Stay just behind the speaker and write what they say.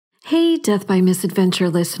Hey, Death by Misadventure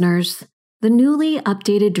listeners. The newly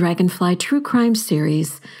updated Dragonfly True Crime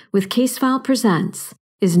series with Case File Presents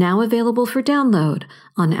is now available for download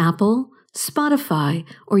on Apple, Spotify,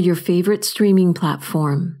 or your favorite streaming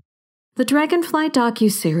platform. The Dragonfly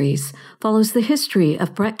docuseries follows the history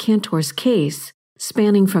of Brett Cantor's case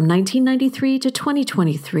spanning from 1993 to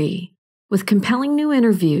 2023, with compelling new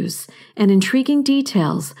interviews and intriguing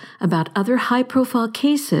details about other high-profile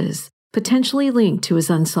cases potentially linked to his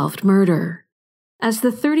unsolved murder. As the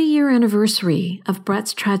 30-year anniversary of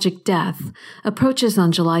Brett's tragic death approaches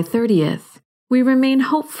on July 30th, we remain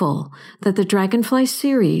hopeful that the Dragonfly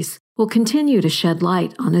series will continue to shed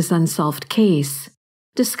light on his unsolved case.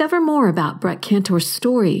 Discover more about Brett Cantor's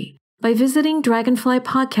story by visiting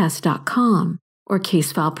dragonflypodcast.com or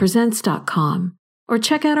casefilepresents.com, or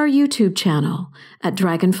check out our YouTube channel at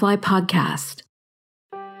Dragonfly Podcast.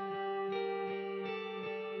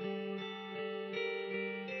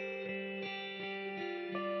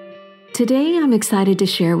 Today, I'm excited to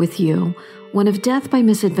share with you one of Death by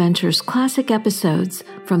Misadventure's classic episodes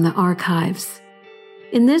from the archives.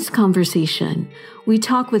 In this conversation, we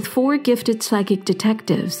talk with 4 gifted psychic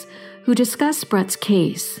detectives who discuss Brett's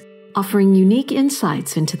case, offering unique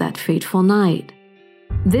insights into that fateful night.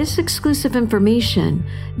 This exclusive information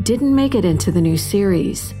didn't make it into the new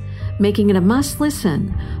series, making it a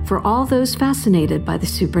must-listen for all those fascinated by the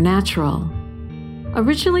supernatural.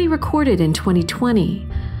 Originally recorded in 2020,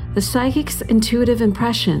 the psychic's intuitive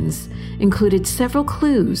impressions included several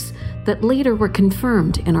clues that later were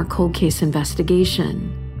confirmed in our cold case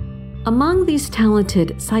investigation. Among these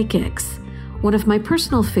talented psychics, one of my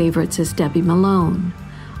personal favorites is Debbie Malone,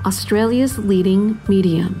 Australia's leading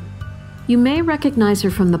medium. You may recognize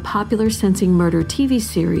her from the popular Sensing Murder TV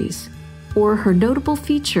series or her notable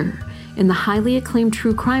feature in the highly acclaimed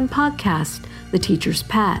true crime podcast, The Teacher's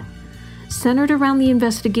Pet, centered around the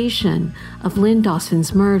investigation of Lynn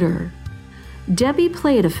Dawson's murder. Debbie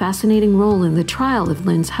played a fascinating role in the trial of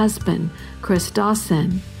Lynn's husband, Chris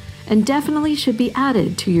Dawson, and definitely should be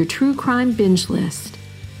added to your true crime binge list.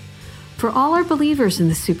 For all our believers in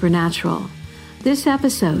the supernatural, this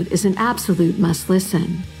episode is an absolute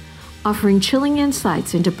must-listen, offering chilling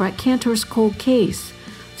insights into Brett Cantor's cold case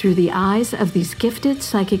through the eyes of these gifted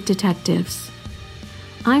psychic detectives.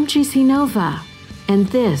 I'm GC Nova, and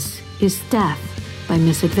this is Death by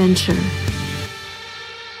Misadventure.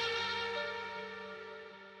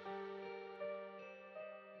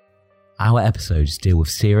 Our episodes deal with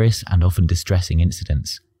serious and often distressing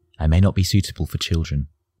incidents and may not be suitable for children.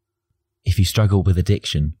 If you struggle with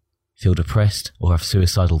addiction, feel depressed, or have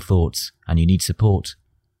suicidal thoughts and you need support,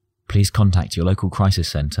 please contact your local crisis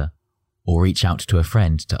centre or reach out to a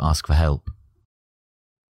friend to ask for help.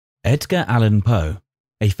 Edgar Allan Poe,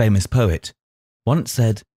 a famous poet, once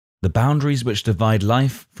said, "The boundaries which divide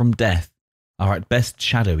life from death are at best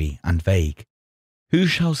shadowy and vague. Who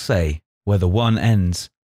shall say where the one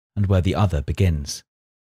ends and where the other begins?"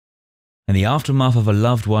 In the aftermath of a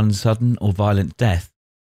loved one's sudden or violent death,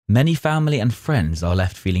 many family and friends are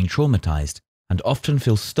left feeling traumatized and often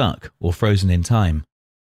feel stuck or frozen in time.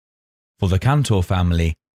 For the Cantor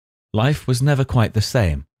family, life was never quite the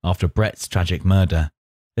same after Brett's tragic murder,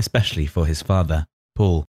 especially for his father,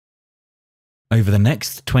 Paul. Over the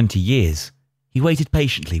next 20 years, he waited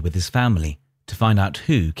patiently with his family to find out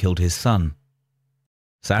who killed his son.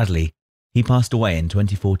 Sadly, he passed away in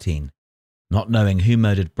 2014, not knowing who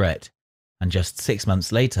murdered Brett, and just 6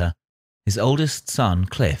 months later, his oldest son,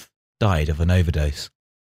 Cliff, died of an overdose.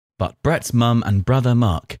 But Brett's mum and brother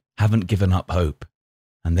Mark haven't given up hope,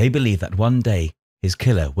 and they believe that one day his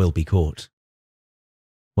killer will be caught.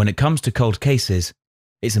 When it comes to cold cases,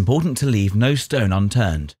 it's important to leave no stone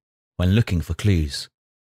unturned when looking for clues.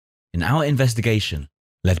 In our investigation,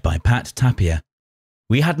 led by Pat Tapia,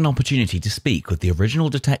 we had an opportunity to speak with the original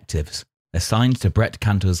detectives assigned to Brett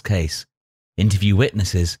Cantor's case, interview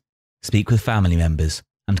witnesses, speak with family members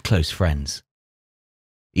and close friends.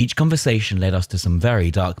 Each conversation led us to some very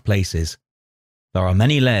dark places. There are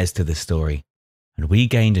many layers to this story, and we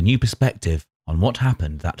gained a new perspective on what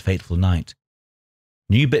happened that fateful night.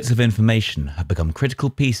 New bits of information have become critical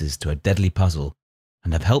pieces to a deadly puzzle,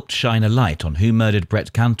 and have helped shine a light on who murdered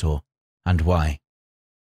Brett Cantor and why.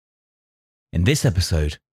 In this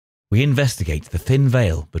episode, we investigate the thin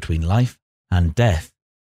veil between life and death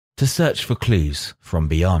to search for clues from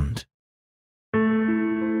beyond.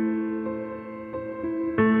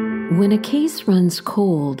 When a case runs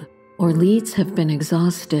cold or leads have been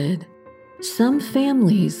exhausted, some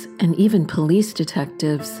families and even police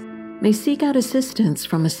detectives may seek out assistance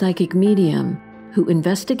from a psychic medium who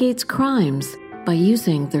investigates crimes by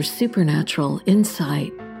using their supernatural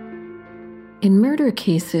insight. In murder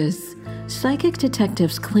cases, psychic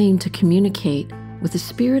detectives claim to communicate with the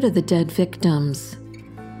spirit of the dead victims.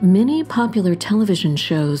 Many popular television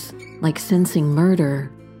shows, like Sensing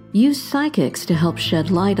Murder, use psychics to help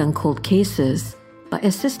shed light on cold cases by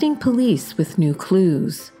assisting police with new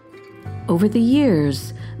clues. Over the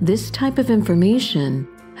years, this type of information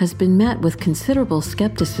has been met with considerable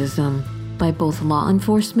skepticism by both law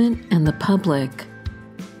enforcement and the public.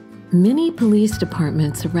 Many police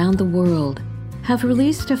departments around the world have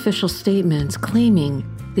released official statements claiming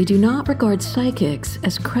they do not regard psychics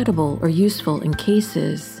as credible or useful in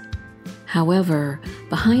cases. However,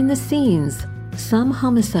 behind the scenes, some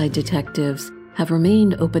homicide detectives have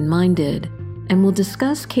remained open-minded and will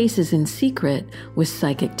discuss cases in secret with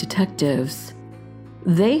psychic detectives.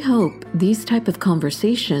 They hope these type of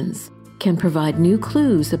conversations can provide new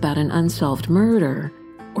clues about an unsolved murder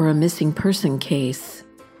or a missing person case.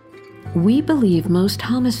 We believe most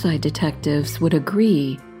homicide detectives would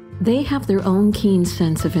agree they have their own keen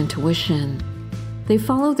sense of intuition. They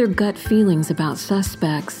follow their gut feelings about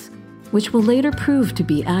suspects, which will later prove to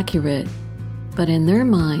be accurate. But in their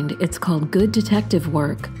mind, it's called good detective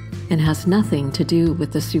work and has nothing to do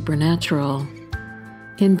with the supernatural.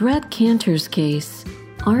 In Brett Cantor's case,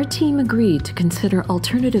 our team agreed to consider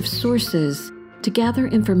alternative sources to gather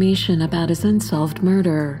information about his unsolved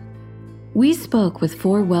murder. We spoke with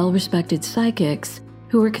 4 well-respected psychics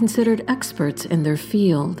who were considered experts in their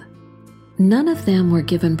field. None of them were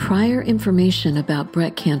given prior information about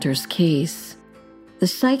Brett Cantor's case. The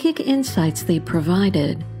psychic insights they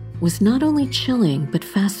provided was not only chilling but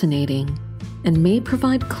fascinating and may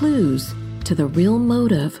provide clues to the real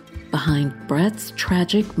motive behind Brett's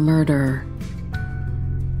tragic murder.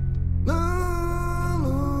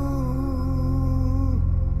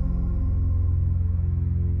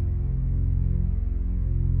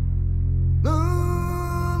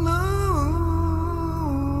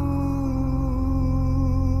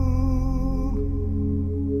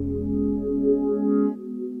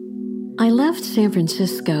 I left San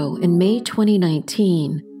Francisco in May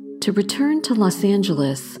 2019 to return to Los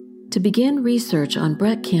Angeles to begin research on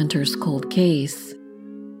Brett Cantor's cold case.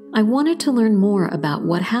 I wanted to learn more about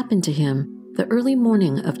what happened to him the early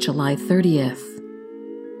morning of July 30th.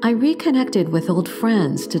 I reconnected with old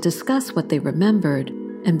friends to discuss what they remembered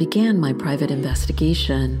and began my private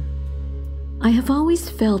investigation. I have always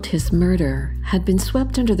felt his murder had been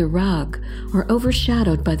swept under the rug or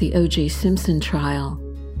overshadowed by the O.J. Simpson trial.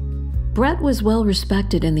 Brett was well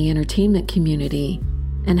respected in the entertainment community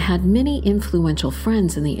and had many influential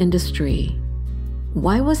friends in the industry.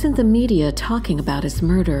 Why wasn't the media talking about his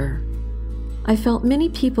murder? I felt many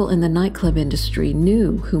people in the nightclub industry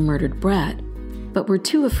knew who murdered Brett, but were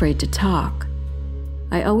too afraid to talk.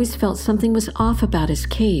 I always felt something was off about his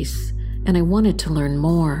case, and I wanted to learn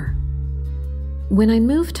more. When I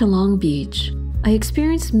moved to Long Beach, I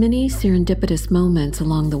experienced many serendipitous moments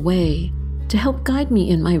along the way to help guide me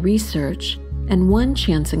in my research, and one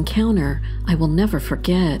chance encounter I will never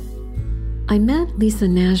forget. I met Lisa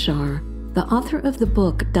Najjar, the author of the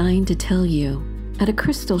book Dying to Tell You, at a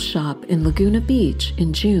crystal shop in Laguna Beach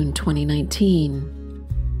in June 2019.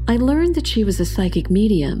 I learned that she was a psychic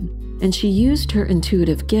medium, and she used her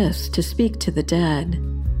intuitive gifts to speak to the dead.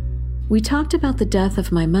 We talked about the death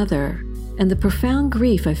of my mother and the profound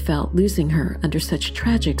grief I felt losing her under such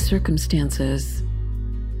tragic circumstances.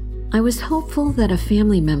 I was hopeful that a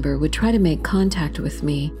family member would try to make contact with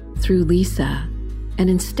me through Lisa, and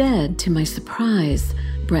instead, to my surprise,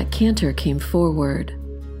 Brett Cantor came forward.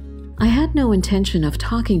 I had no intention of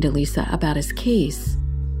talking to Lisa about his case,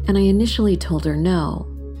 and I initially told her no.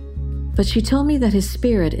 But she told me that his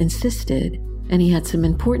spirit insisted, and he had some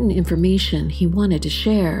important information he wanted to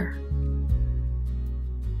share.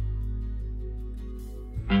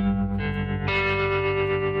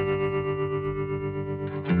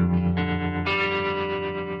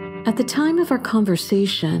 At the time of our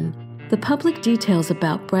conversation, the public details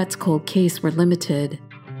about Brett's cold case were limited,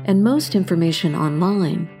 and most information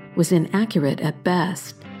online was inaccurate at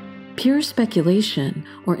best, pure speculation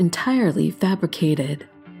or entirely fabricated.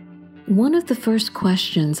 One of the first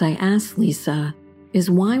questions I asked Lisa is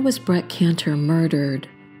why was Brett Cantor murdered?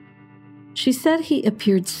 She said he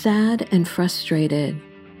appeared sad and frustrated.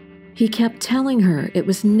 He kept telling her it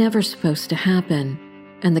was never supposed to happen,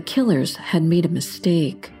 and the killers had made a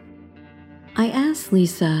mistake. I asked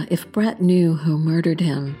Lisa if Brett knew who murdered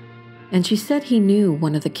him, and she said he knew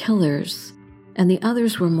one of the killers, and the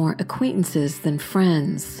others were more acquaintances than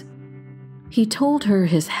friends. He told her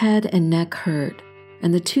his head and neck hurt,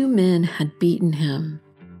 and the 2 men had beaten him.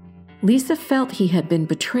 Lisa felt he had been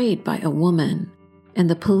betrayed by a woman, and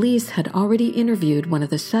the police had already interviewed one of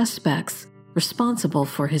the suspects responsible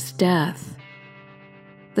for his death.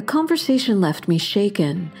 The conversation left me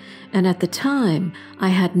shaken, and at the time, I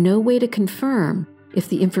had no way to confirm if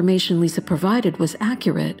the information Lisa provided was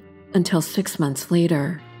accurate until 6 months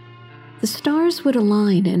later. The stars would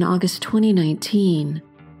align in August 2019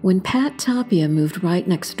 when Pat Tapia moved right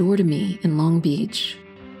next door to me in Long Beach.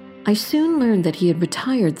 I soon learned that he had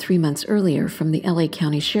retired 3 months earlier from the LA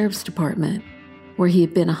County Sheriff's Department, where he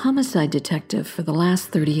had been a homicide detective for the last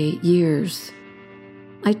 38 years.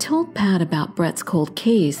 I told Pat about Brett's cold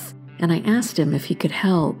case, and I asked him if he could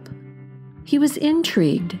help. He was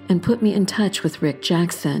intrigued and put me in touch with Rick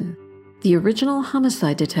Jackson, the original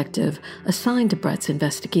homicide detective assigned to Brett's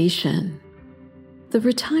investigation. The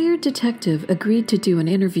retired detective agreed to do an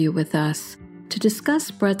interview with us to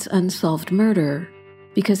discuss Brett's unsolved murder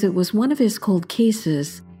because it was one of his cold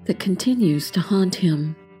cases that continues to haunt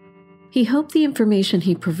him. He hoped the information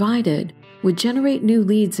he provided would generate new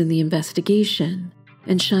leads in the investigation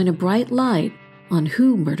and shine a bright light on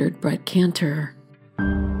who murdered Brett Cantor.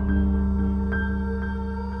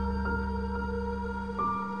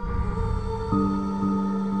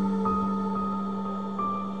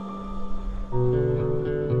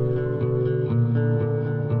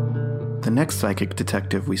 The next psychic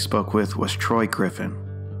detective we spoke with was Troy Griffin,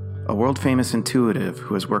 a world-famous intuitive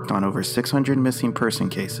who has worked on over 600 missing person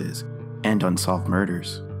cases and unsolved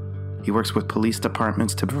murders. He works with police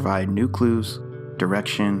departments to provide new clues,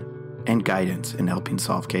 direction, and guidance in helping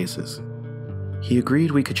solve cases. He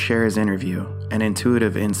agreed we could share his interview and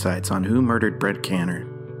intuitive insights on who murdered Brett Cantor.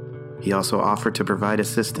 He also offered to provide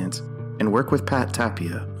assistance and work with Pat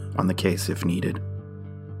Tapia on the case if needed.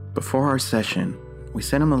 Before our session, we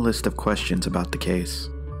sent him a list of questions about the case.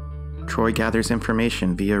 Troy gathers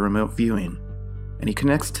information via remote viewing, and he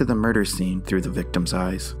connects to the murder scene through the victim's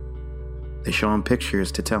eyes. They show him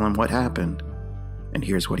pictures to tell him what happened, and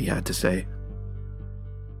here's what he had to say.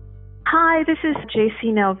 Hi, this is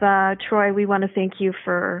JC Nova. Troy, we want to thank you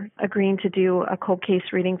for agreeing to do a cold case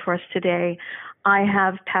reading for us today. I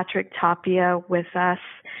have Patrick Tapia with us,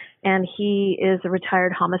 and he is a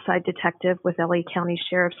retired homicide detective with LA County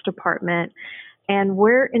Sheriff's Department. And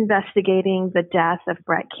we're investigating the death of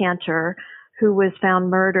Brett Cantor, who was found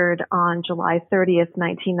murdered on July 30th,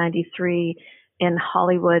 1993 in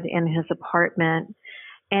Hollywood in his apartment.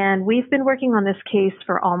 And we've been working on this case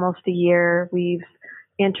for almost a year. We've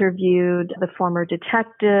interviewed the former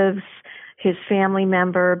detectives, his family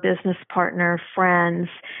member, business partner, friends,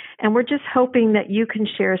 and we're just hoping that you can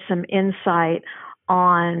share some insight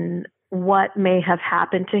on what may have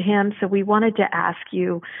happened to him. So we wanted to ask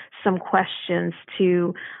you some questions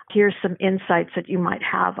to hear some insights that you might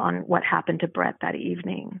have on what happened to Brett that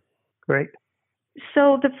evening. Great.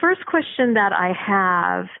 So the first question that I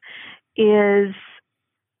have is,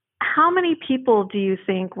 how many people do you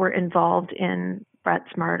think were involved in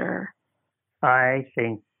Brett's murder? I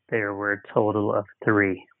think there were a total of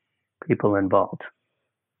 3 people involved.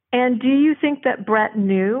 And do you think that Brett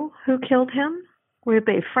knew who killed him? Were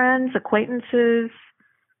they friends, acquaintances?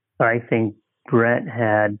 I think Brett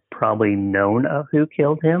had probably known of who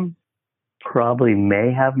killed him, probably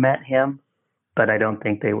may have met him, but I don't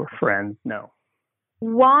think they were friends, no.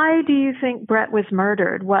 Why do you think Brett was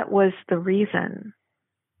murdered? What was the reason?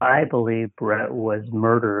 I believe Brett was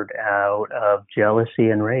murdered out of jealousy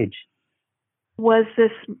and rage. Was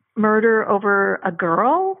this murder over a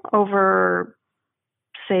girl? Over,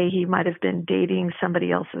 say, he might have been dating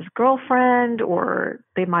somebody else's girlfriend, or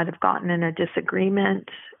they might have gotten in a disagreement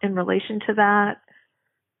in relation to that?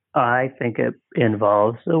 I think it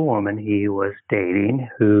involves a woman he was dating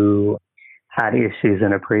who had issues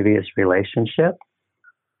in a previous relationship,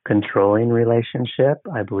 controlling relationship.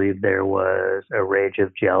 I believe there was a rage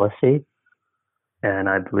of jealousy, and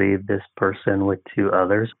I believe this person with 2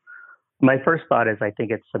 others. My first thought is I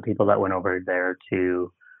think it's some people that went over there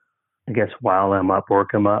to, I guess, rile him up,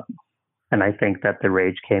 work him up. And I think that the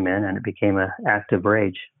rage came in and it became an act of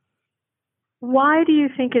rage. Why do you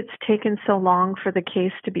think it's taken so long for the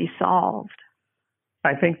case to be solved?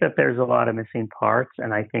 I think that there's a lot of missing parts,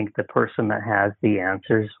 and I think the person that has the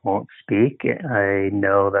answers won't speak. I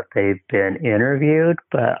know that they've been interviewed,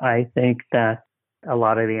 but I think that a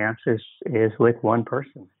lot of the answers is with one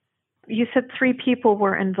person. You said 3 people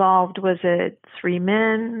were involved. Was it 3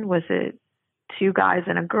 men? Was it 2 guys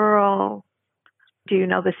and a girl? Do you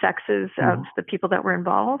know the sexes of the people that were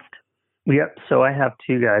involved? Yep. So I have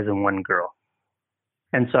 2 guys and 1 girl.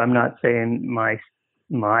 And so I'm not saying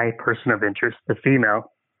my person of interest, the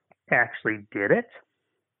female, actually did it,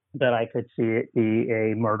 that I could see it be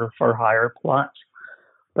a murder for hire plot.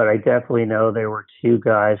 But I definitely know there were 2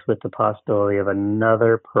 guys with the possibility of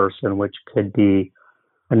another person, which could be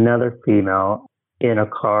another female in a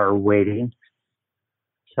car waiting.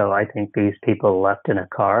 So I think these people left in a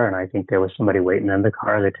car, and I think there was somebody waiting in the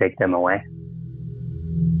car to take them away.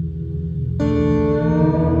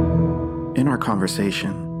 In our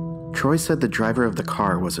conversation, Troy said the driver of the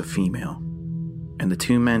car was a female, and the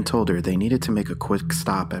two men told her they needed to make a quick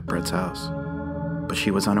stop at Brett's house, but she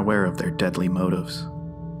was unaware of their deadly motives.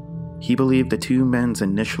 He believed the two men's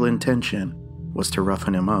initial intention was to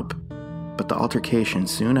roughen him up, but the altercation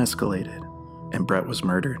soon escalated, and Brett was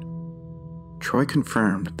murdered. Troy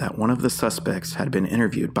confirmed that one of the suspects had been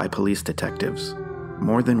interviewed by police detectives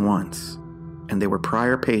more than once, and they were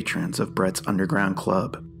prior patrons of Brett's underground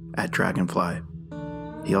club at Dragonfly.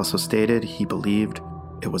 He also stated he believed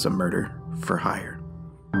it was a murder for hire.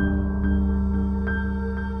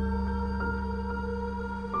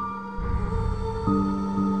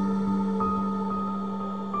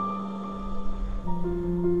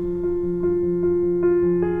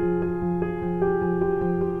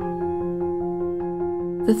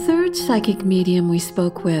 The third psychic medium we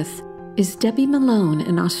spoke with is Debbie Malone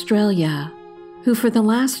in Australia, who for the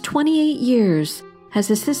last 28 years has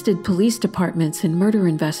assisted police departments in murder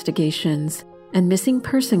investigations and missing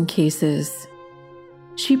person cases.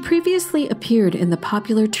 She previously appeared in the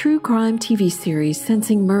popular true crime TV series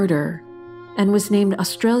Sensing Murder and was named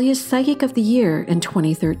Australia's Psychic of the Year in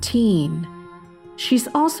 2013. She's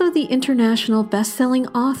also the international best-selling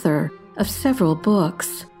author of several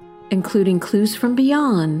books, including Clues from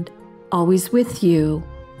Beyond, Always With You,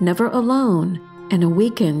 Never Alone, and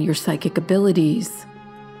Awaken Your Psychic Abilities.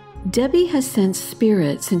 Debbie has sensed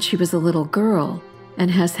spirit since she was a little girl and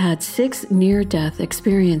has had 6 near-death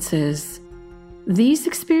experiences. These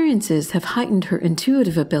experiences have heightened her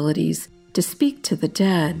intuitive abilities to speak to the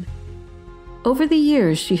dead. Over the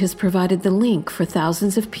years, she has provided the link for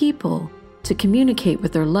thousands of people to communicate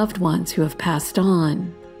with their loved ones who have passed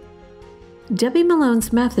on. Debbie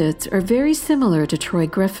Malone's methods are very similar to Troy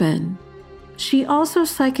Griffin. She also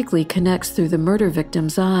psychically connects through the murder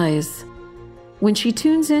victim's eyes. When she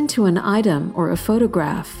tunes into an item or a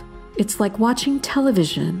photograph, it's like watching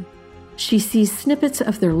television. She sees snippets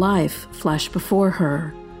of their life flash before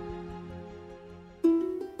her.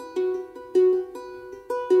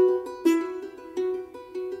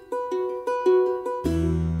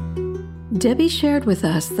 Debbie shared with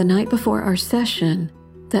us the night before our session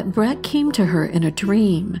that Brett came to her in a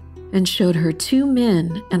dream and showed her 2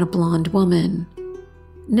 men and a blonde woman.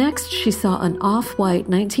 Next, she saw an off-white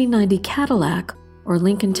 1990 Cadillac or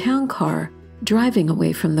Lincoln Town Car driving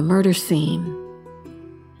away from the murder scene.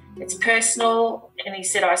 It's personal, and he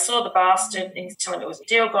said, I saw the bastard, and he's telling me it was a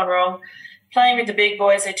deal gone wrong. Playing with the big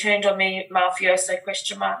boys, they turned on me, mafioso, ?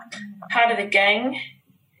 Part of the gang.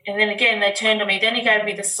 And then again, they turned on me. Then he gave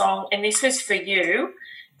me the song, and this was for you.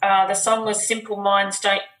 The song was Simple Minds,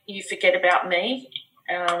 Don't You Forget About Me.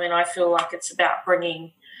 And I feel like it's about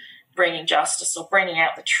bringing justice or bringing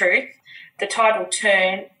out the truth. The tide will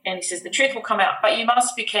turn, and he says, the truth will come out, but you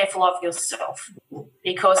must be careful of yourself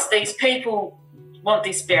because these people want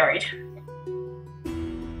this buried.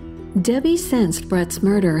 Debbie sensed Brett's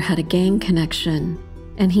murder had a gang connection,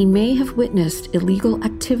 and he may have witnessed illegal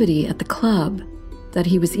activity at the club that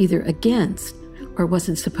he was either against or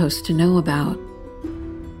wasn't supposed to know about.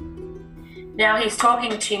 Now he's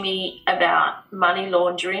talking to me about money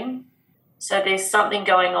laundering. So there's something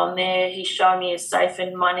going on there. He's showing me a safe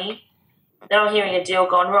and money. Then I'm hearing a deal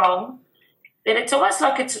gone wrong. But it's almost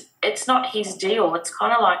like it's not his deal. It's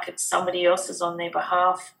kind of like it's somebody else's on their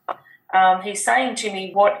behalf. He's saying to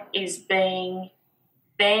me what is being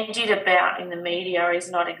bandied about in the media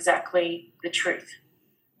is not exactly the truth.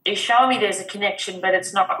 He's showing me there's a connection, but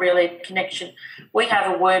it's not really a connection. We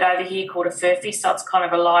have a word over here called a furphy, so it's kind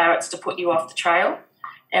of a liar. It's to put you off the trail.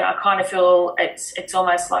 And I kind of feel it's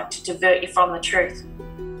almost like to divert you from the truth.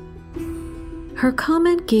 Her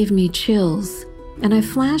comment gave me chills, and I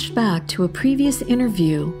flashed back to a previous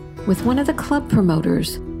interview with one of the club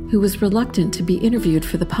promoters who was reluctant to be interviewed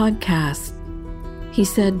for the podcast. He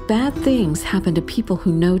said bad things happen to people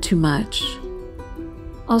who know too much.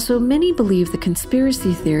 Also, many believe the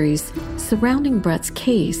conspiracy theories surrounding Brett's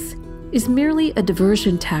case is merely a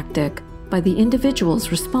diversion tactic by the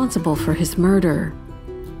individuals responsible for his murder.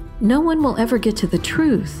 No one will ever get to the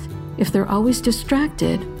truth if they're always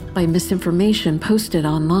distracted by misinformation posted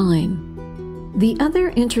online. The other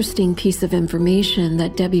interesting piece of information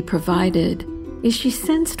that Debbie provided is she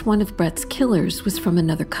sensed one of Brett's killers was from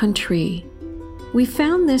another country. We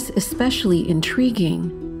found this especially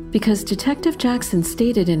intriguing because Detective Jackson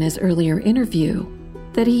stated in his earlier interview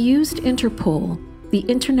that he used Interpol, the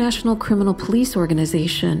International Criminal Police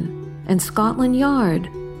Organization, and Scotland Yard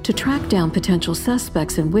to track down potential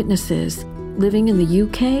suspects and witnesses living in the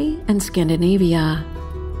UK and Scandinavia.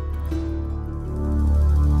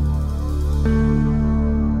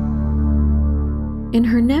 In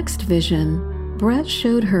her next vision, Brett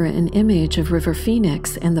showed her an image of River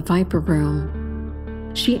Phoenix and the Viper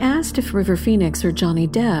Room. She asked if River Phoenix or Johnny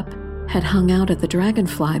Depp had hung out at the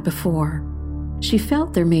Dragonfly before. She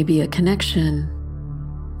felt there may be a connection.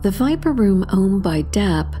 The Viper Room, owned by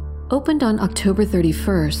Depp, opened on October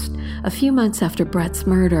 31st, a few months after Brett's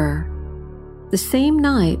murder. The same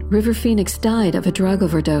night, River Phoenix died of a drug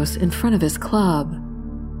overdose in front of his club.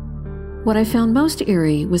 What I found most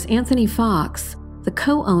eerie was Anthony Fox, the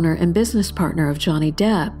co-owner and business partner of Johnny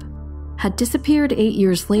Depp, had disappeared 8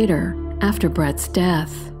 years later after Brett's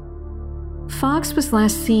death. Fox was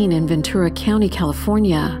last seen in Ventura County,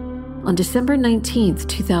 California on December 19,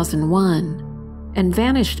 2001, and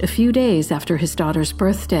vanished a few days after his daughter's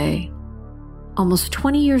birthday. Almost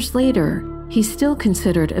 20 years later, he's still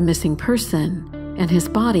considered a missing person, and his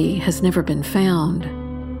body has never been found.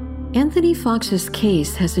 Anthony Fox's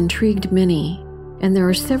case has intrigued many, and there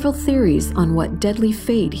are several theories on what deadly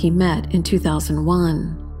fate he met in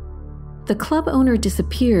 2001. The club owner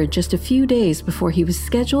disappeared just a few days before he was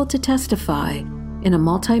scheduled to testify in a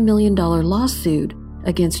multi-million-dollar lawsuit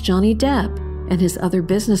against Johnny Depp and his other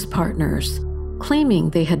business partners, claiming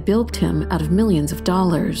they had bilked him out of millions of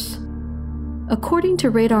dollars. According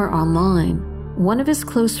to Radar Online, one of his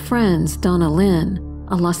close friends, Donna Lynn,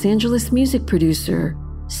 a Los Angeles music producer,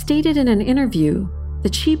 stated in an interview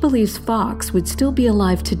that she believes Fox would still be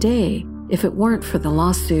alive today if it weren't for the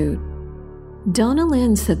lawsuit. Donna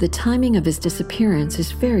Lynn said the timing of his disappearance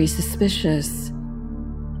is very suspicious.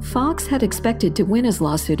 Fox had expected to win his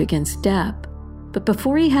lawsuit against Depp, but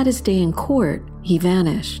before he had his day in court, he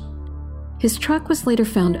vanished. His truck was later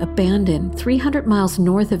found abandoned 300 miles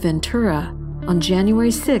north of Ventura on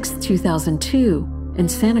January 6, 2002, in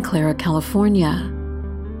Santa Clara, California.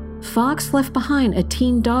 Fox left behind a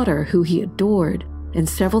teen daughter who he adored and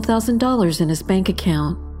several $1,000s in his bank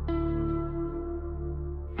account.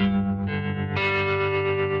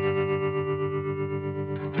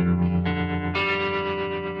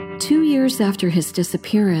 Two years after his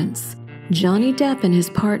disappearance, Johnny Depp and his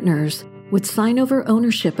partners would sign over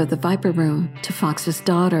ownership of the Viper Room to Fox's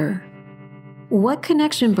daughter. What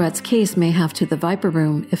connection Brett's case may have to the Viper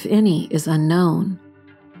Room, if any, is unknown.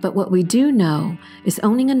 But what we do know is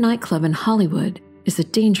owning a nightclub in Hollywood is a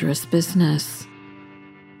dangerous business.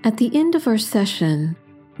 At the end of our session,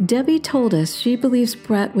 Debbie told us she believes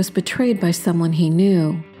Brett was betrayed by someone he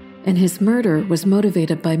knew, and his murder was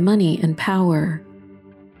motivated by money and power.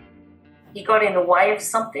 He got in the way of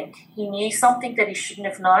something. He knew something that he shouldn't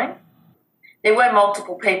have known. There were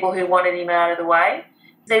multiple people who wanted him out of the way.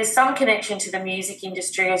 There's some connection to the music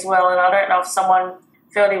industry as well, and I don't know if someone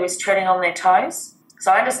felt he was treading on their toes.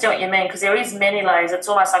 So I understand what you mean, because there is many layers. It's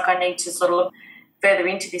almost like I need to sort of look further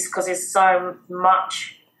into this because there's so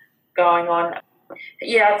much going on.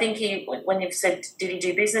 Yeah, I think when you've said, did he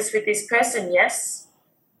do business with this person? Yes,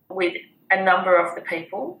 with a number of the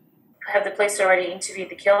people. Have the police already interviewed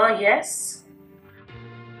the killer? Yes.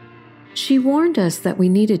 She warned us that we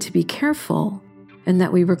needed to be careful and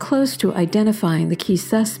that we were close to identifying the key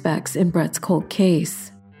suspects in Brett's cold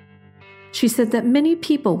case. She said that many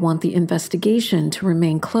people want the investigation to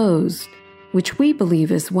remain closed, which we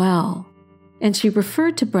believe as well, and she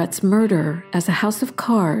referred to Brett's murder as a house of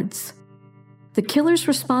cards. The killers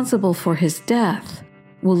responsible for his death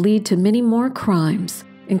will lead to many more crimes,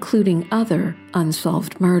 including other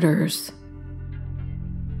unsolved murders.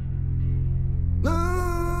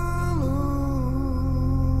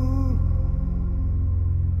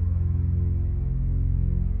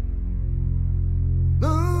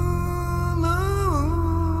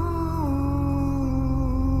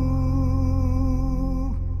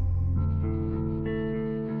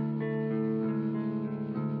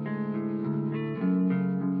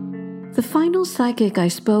 The final psychic I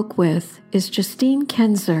spoke with is Justine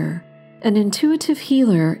Kenzer, an intuitive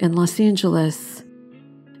healer in Los Angeles.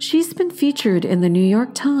 She's been featured in the New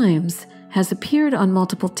York Times, has appeared on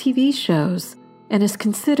multiple TV shows, and is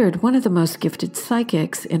considered one of the most gifted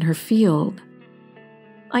psychics in her field.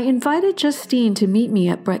 I invited Justine to meet me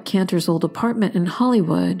at Brett Cantor's old apartment in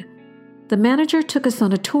Hollywood. The manager took us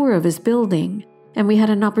on a tour of his building, and we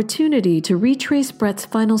had an opportunity to retrace Brett's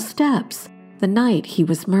final steps the night he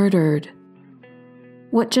was murdered.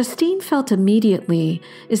 What Justine felt immediately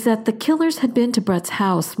is that the killers had been to Brett's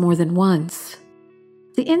house more than once.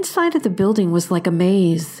 The inside of the building was like a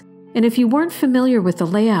maze, and if you weren't familiar with the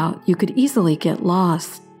layout, you could easily get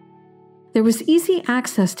lost. There was easy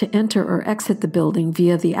access to enter or exit the building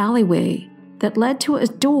via the alleyway, that led to a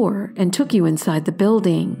door and took you inside the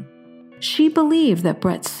building. She believed that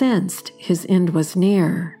Brett sensed his end was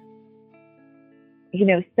near.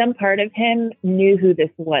 Some part of him knew who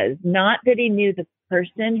this was. Not that he knew the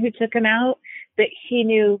person who took him out, but he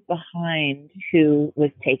knew behind who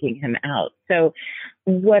was taking him out. So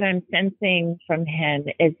what I'm sensing from him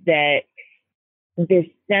is that this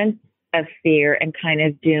sense of fear and kind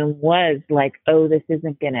of doom was like, oh, this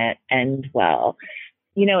isn't going to end well.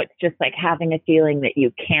 It's just like having a feeling that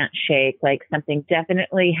you can't shake, like something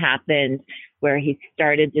definitely happened where he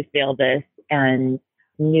started to feel this and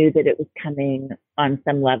knew that it was coming on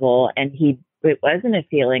some level. And it wasn't a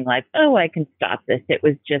feeling like, oh, I can stop this. It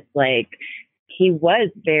was just like, he was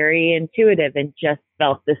very intuitive and just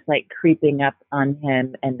felt this like creeping up on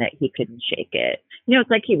him and that he couldn't shake it. It's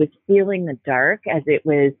like he was feeling the dark as it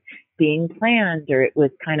was being planned, or it was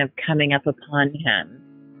kind of coming up upon him.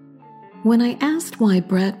 When I asked why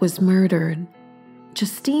Brett was murdered,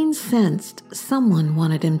 Justine sensed someone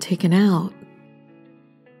wanted him taken out.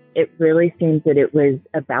 It really seems that it was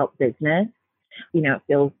about business. It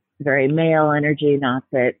feels very male energy, not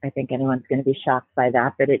that I think anyone's going to be shocked by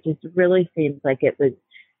that, but it just really seems like it was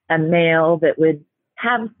a male that would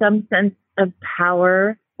have some sense of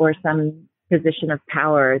power or some position of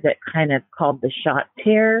power that kind of called the shots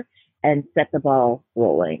here and set the ball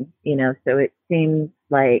rolling, so it seems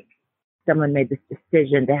like someone made this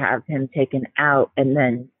decision to have him taken out and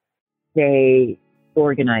then they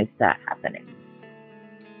organized that happening.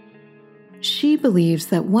 She believes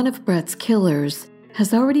that one of Brett's killers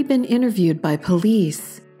has already been interviewed by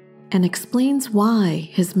police and explains why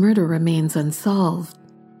his murder remains unsolved.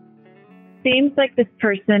 Seems like this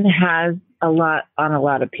person has a lot on a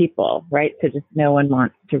lot of people, right? So just no one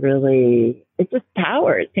wants to really, it's just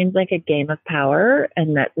power. It seems like a game of power,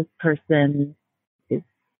 and that this person is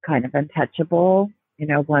kind of untouchable,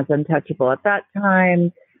 was untouchable at that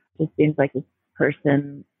time. Just seems like this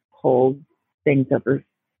person holds things over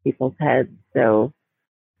people's heads. So,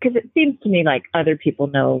 because it seems to me like other people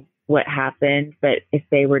know what happened, but if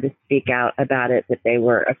they were to speak out about it, that they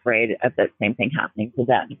were afraid of that same thing happening to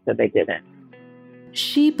them, so they didn't.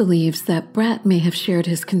 She believes that Brett may have shared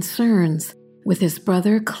his concerns with his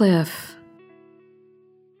brother Cliff.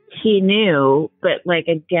 He knew, but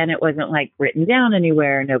again, it wasn't written down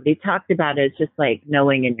anywhere. Nobody talked about it. It's just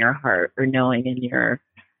knowing in your heart, or knowing in your,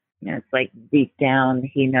 it's deep down,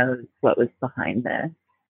 he knows what was behind this.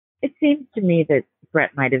 It seems to me that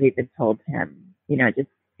Brett might have even told him, it just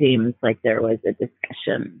seems like there was a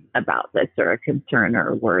discussion about this, or a concern or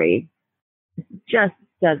a worry. It just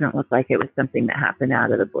doesn't look like it was something that happened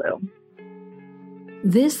out of the blue.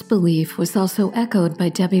 This belief was also echoed by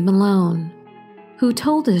Debbie Malone, who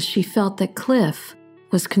told us she felt that Cliff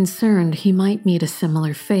was concerned he might meet a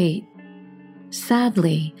similar fate.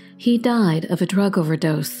 Sadly, he died of a drug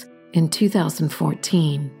overdose in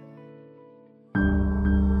 2014.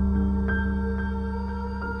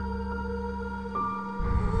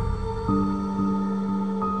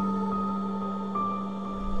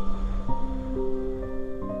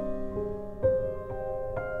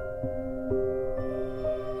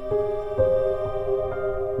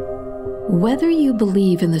 Whether you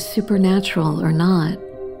believe in the supernatural or not,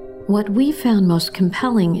 what we found most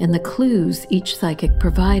compelling in the clues each psychic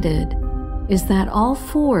provided is that all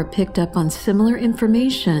four picked up on similar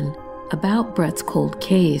information about Brett's cold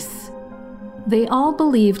case. They all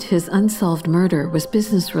believed his unsolved murder was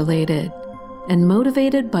business-related and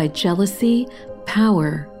motivated by jealousy,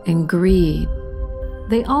 power, and greed.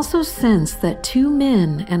 They also sensed that 2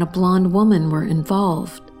 men and a blonde woman were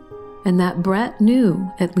involved, and that Brett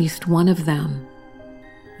knew at least one of them.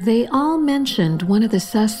 They all mentioned one of the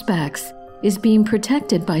suspects is being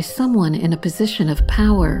protected by someone in a position of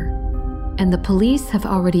power, and the police have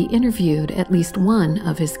already interviewed at least one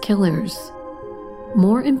of his killers.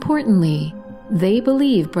 More importantly, they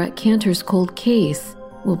believe Brett Cantor's cold case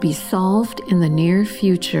will be solved in the near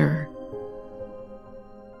future.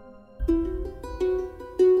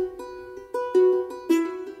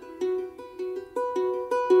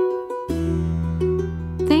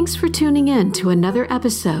 Thanks for tuning in to another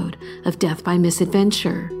episode of Death by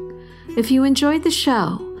Misadventure. If you enjoyed the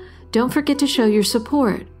show, don't forget to show your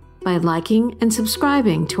support by liking and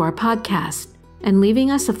subscribing to our podcast and leaving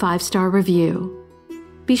us a 5-star review.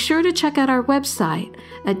 Be sure to check out our website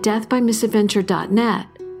at deathbymisadventure.net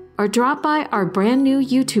or drop by our brand new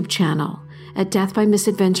YouTube channel at Death by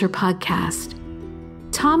Misadventure Podcast.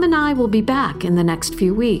 Tom and I will be back in the next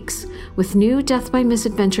few weeks with new Death by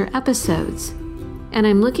Misadventure episodes, and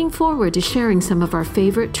I'm looking forward to sharing some of our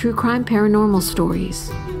favorite true crime paranormal stories.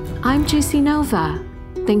 I'm JC Nova.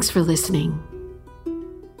 Thanks for listening.